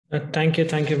Thank you,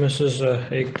 Mrs.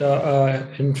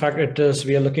 Ekta. In fact,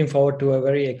 we are looking forward to a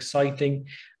very exciting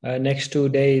next 2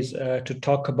 days to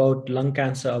talk about lung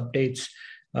cancer updates.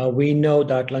 We know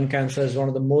that lung cancer is one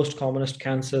of the most commonest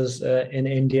cancers in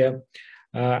India,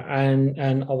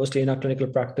 and obviously in our clinical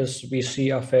practice, we see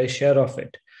a fair share of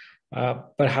it.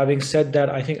 But having said that,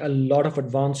 I think a lot of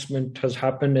advancement has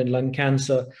happened in lung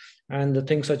cancer, and the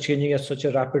things are changing at such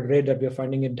a rapid rate that we are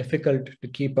finding it difficult to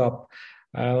keep up.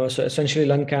 So essentially,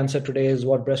 lung cancer today is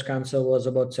what breast cancer was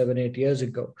about 7, 8 years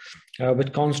ago,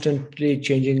 with constantly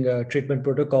changing treatment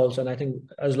protocols. And I think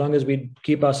as long as we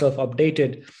keep ourselves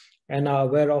updated and are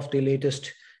aware of the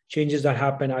latest changes that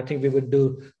happen, I think we would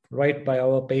do right by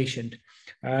our patient.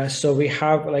 So we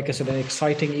have, like I said, an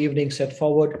exciting evening set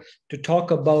forward to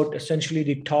talk about essentially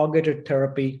the targeted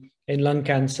therapy in lung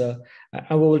cancer.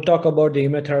 And we will talk about the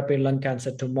immunotherapy in lung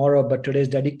cancer tomorrow, but today is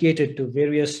dedicated to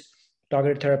various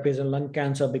targeted therapies in lung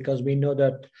cancer, because we know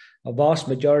that a vast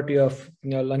majority of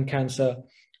lung cancer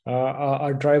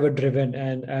are driver driven,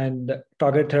 and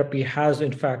targeted therapy has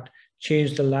in fact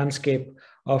changed the landscape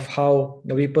of how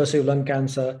we perceive lung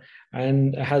cancer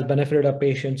and has benefited our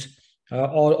patients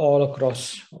all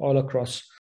across.